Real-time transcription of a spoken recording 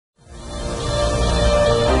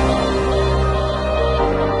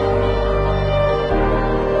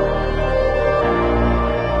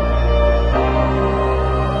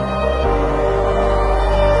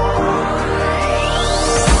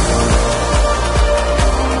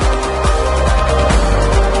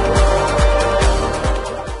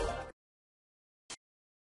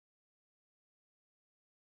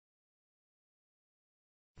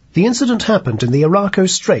The incident happened in the Arako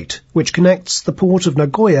Strait, which connects the port of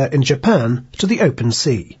Nagoya in Japan to the open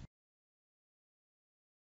sea.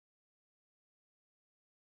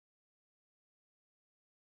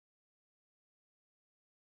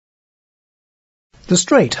 The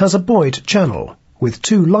strait has a buoyed channel, with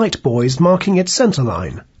 2 light buoys marking its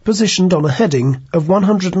centreline, positioned on a heading of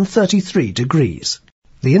 133 degrees.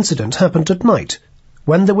 The incident happened at night,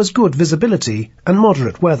 when there was good visibility and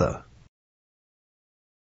moderate weather.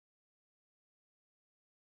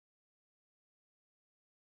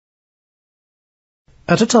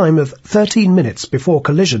 At a time of 13 minutes before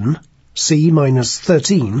collision,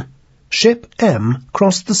 C-13, ship M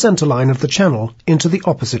crossed the centreline of the channel into the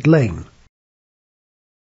opposite lane.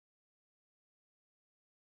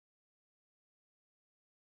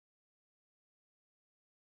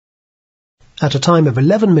 At a time of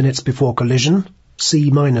 11 minutes before collision,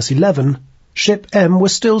 C-11, ship M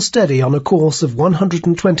was still steady on a course of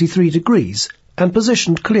 123 degrees and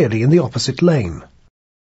positioned clearly in the opposite lane.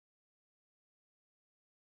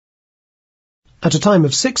 At a time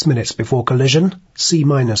of 6 minutes before collision,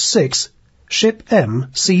 C-6, ship M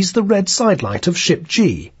sees the red sidelight of ship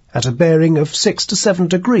G at a bearing of 6 to 7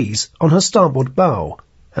 degrees on her starboard bow,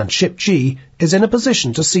 and ship G is in a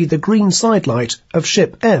position to see the green sidelight of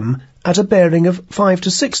ship M at a bearing of 5 to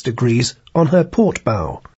 6 degrees on her port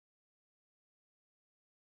bow.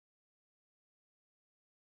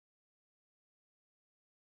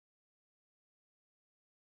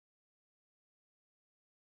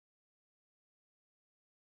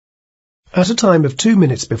 At a time of 2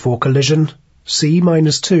 minutes before collision,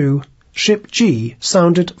 C-2, ship G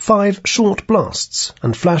sounded 5 short blasts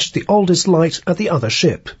and flashed the oldest light at the other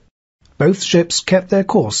ship. Both ships kept their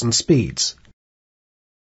course and speeds.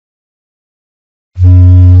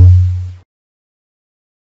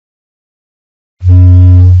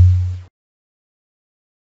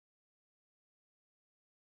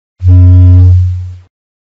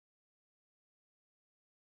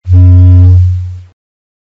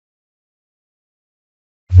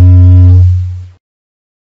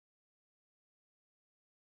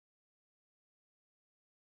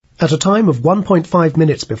 At a time of 1.5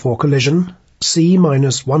 minutes before collision,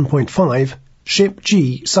 C-1.5, ship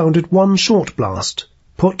G sounded 1 short blast,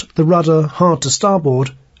 put the rudder hard to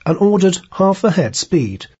starboard, and ordered half ahead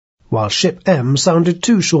speed, while ship M sounded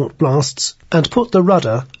 2 short blasts and put the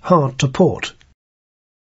rudder hard to port.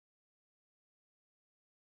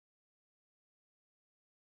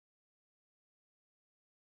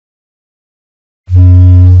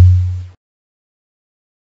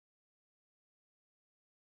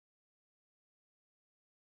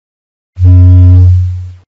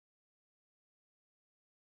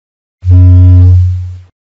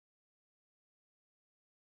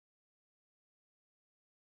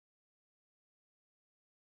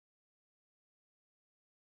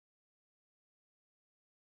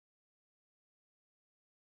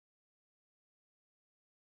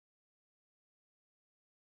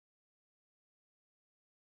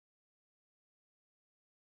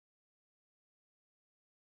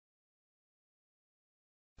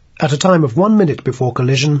 At a time of 1 minute before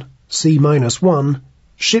collision, C-1,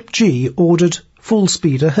 ship G ordered full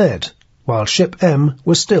speed ahead, while ship M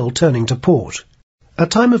was still turning to port.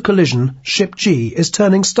 At time of collision, ship G is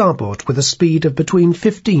turning starboard with a speed of between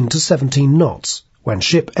 15 to 17 knots, when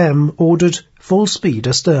ship M ordered full speed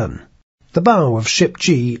astern. The bow of ship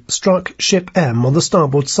G struck ship M on the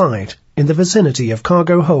starboard side, in the vicinity of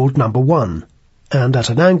cargo hold number 1, and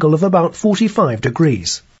at an angle of about 45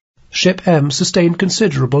 degrees. Ship M sustained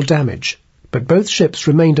considerable damage, but both ships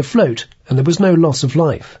remained afloat and there was no loss of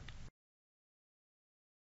life.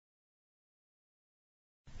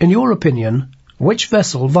 In your opinion, which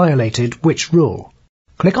vessel violated which rule?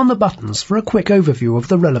 Click on the buttons for a quick overview of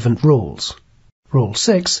the relevant rules. Rule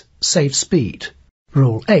 6, Safe Speed.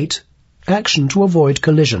 Rule 8, Action to avoid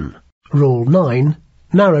collision. Rule 9,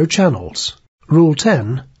 Narrow channels. Rule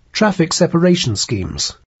 10, Traffic separation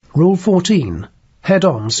schemes. Rule 14,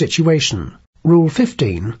 Head-on situation. Rule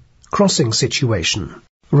 15, Crossing situation.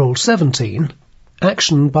 Rule 17,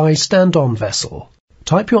 Action by stand-on vessel.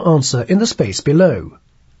 Type your answer in the space below.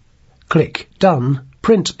 Click Done,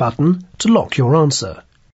 Print button to lock your answer.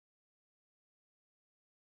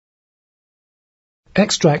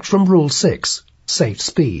 Extract from Rule 6, Safe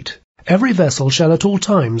Speed. Every vessel shall at all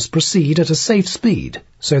times proceed at a safe speed,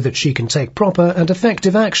 so that she can take proper and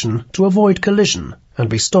effective action to avoid collision and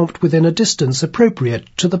be stopped within a distance appropriate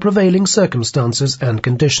to the prevailing circumstances and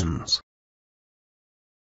conditions.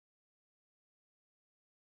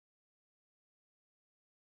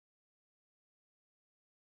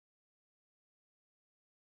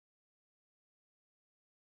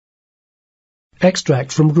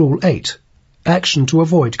 Extract from Rule 8. Action to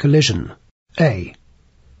avoid collision. A.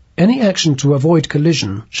 Any action to avoid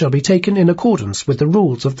collision shall be taken in accordance with the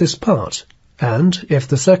rules of this part, and, if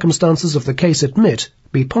the circumstances of the case admit,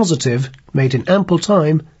 be positive, made in ample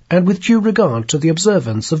time, and with due regard to the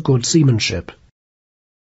observance of good seamanship.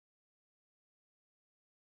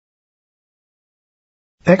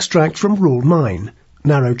 Extract from Rule 9.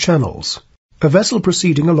 Narrow channels. A vessel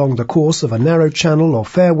proceeding along the course of a narrow channel or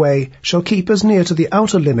fairway shall keep as near to the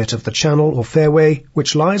outer limit of the channel or fairway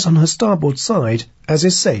which lies on her starboard side as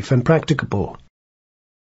is safe and practicable.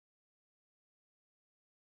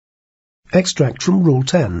 Extract from Rule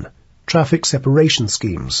 10. Traffic separation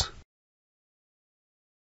schemes.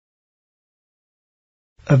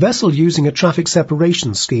 A vessel using a traffic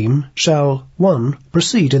separation scheme shall 1.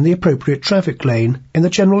 Proceed in the appropriate traffic lane in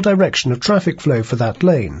the general direction of traffic flow for that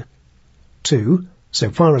lane. 2. So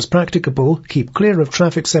far as practicable, keep clear of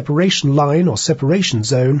traffic separation line or separation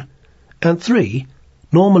zone. And 3.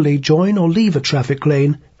 Normally join or leave a traffic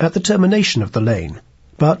lane at the termination of the lane,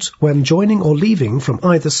 but when joining or leaving from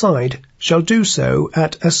either side, shall do so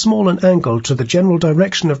at as small an angle to the general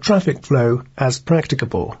direction of traffic flow as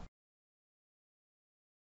practicable.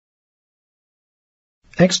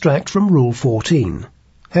 Extract from Rule 14.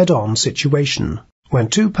 Head-on situation. When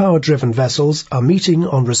two power-driven vessels are meeting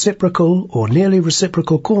on reciprocal or nearly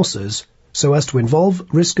reciprocal courses, so as to involve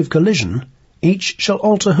risk of collision, each shall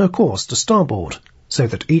alter her course to starboard, so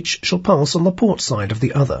that each shall pass on the port side of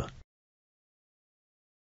the other.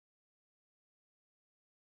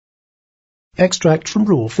 Extract from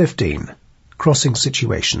Rule 15. Crossing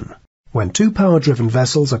situation. When two power-driven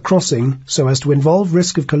vessels are crossing so as to involve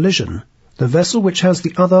risk of collision, the vessel which has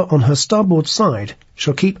the other on her starboard side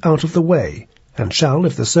shall keep out of the way, and shall,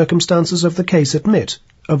 if the circumstances of the case admit,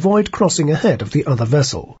 avoid crossing ahead of the other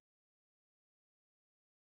vessel.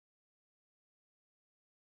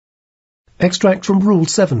 Extract from Rule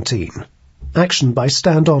 17. Action by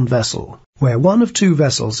stand-on vessel. Where one of two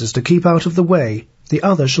vessels is to keep out of the way, the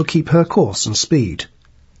other shall keep her course and speed.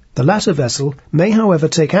 The latter vessel may, however,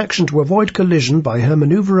 take action to avoid collision by her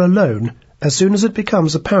manoeuvre alone as soon as it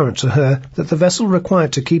becomes apparent to her that the vessel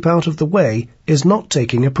required to keep out of the way is not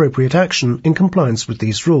taking appropriate action in compliance with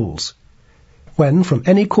these rules. When from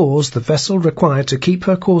any cause the vessel required to keep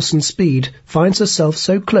her course and speed finds herself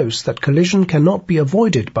so close that collision cannot be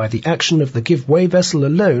avoided by the action of the give-way vessel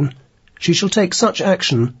alone, she shall take such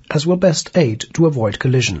action as will best aid to avoid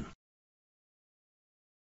collision.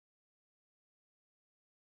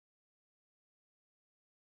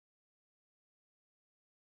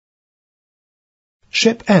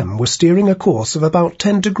 Ship M was steering a course of about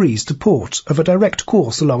 10 degrees to port of a direct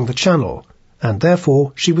course along the channel, and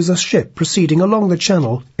therefore she was a ship proceeding along the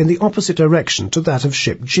channel in the opposite direction to that of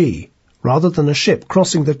ship G, rather than a ship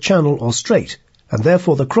crossing the channel or strait, and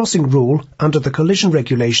therefore the crossing rule under the collision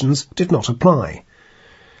regulations did not apply.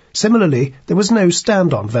 Similarly, there was no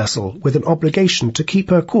stand-on vessel with an obligation to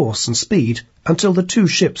keep her course and speed until the two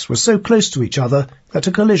ships were so close to each other that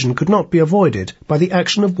a collision could not be avoided by the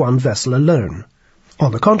action of one vessel alone.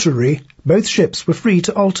 On the contrary, both ships were free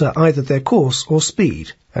to alter either their course or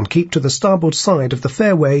speed, and keep to the starboard side of the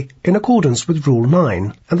fairway in accordance with Rule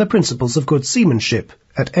 9 and the principles of good seamanship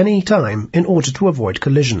at any time in order to avoid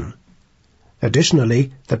collision.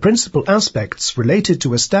 Additionally, the principal aspects related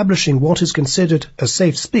to establishing what is considered a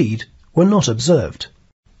safe speed were not observed.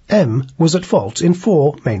 M was at fault in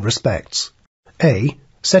 4 main respects. A.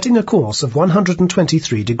 Setting a course of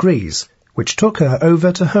 123 degrees, which took her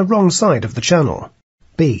over to her wrong side of the channel.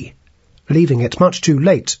 B. Leaving it much too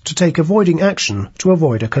late to take avoiding action to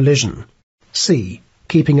avoid a collision. C.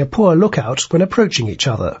 Keeping a poor lookout when approaching each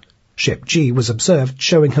other. Ship G was observed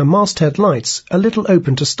showing her masthead lights a little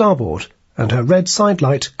open to starboard, and her red side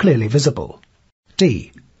light clearly visible.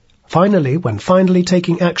 D. Finally, when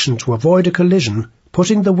taking action to avoid a collision,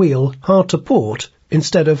 putting the wheel hard to port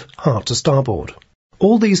instead of hard to starboard.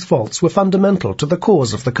 All these faults were fundamental to the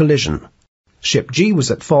cause of the collision. Ship G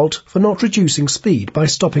was at fault for not reducing speed by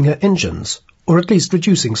stopping her engines, or at least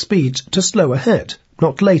reducing speed to slow ahead,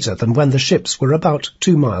 not later than when the ships were about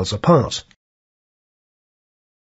 2 miles apart.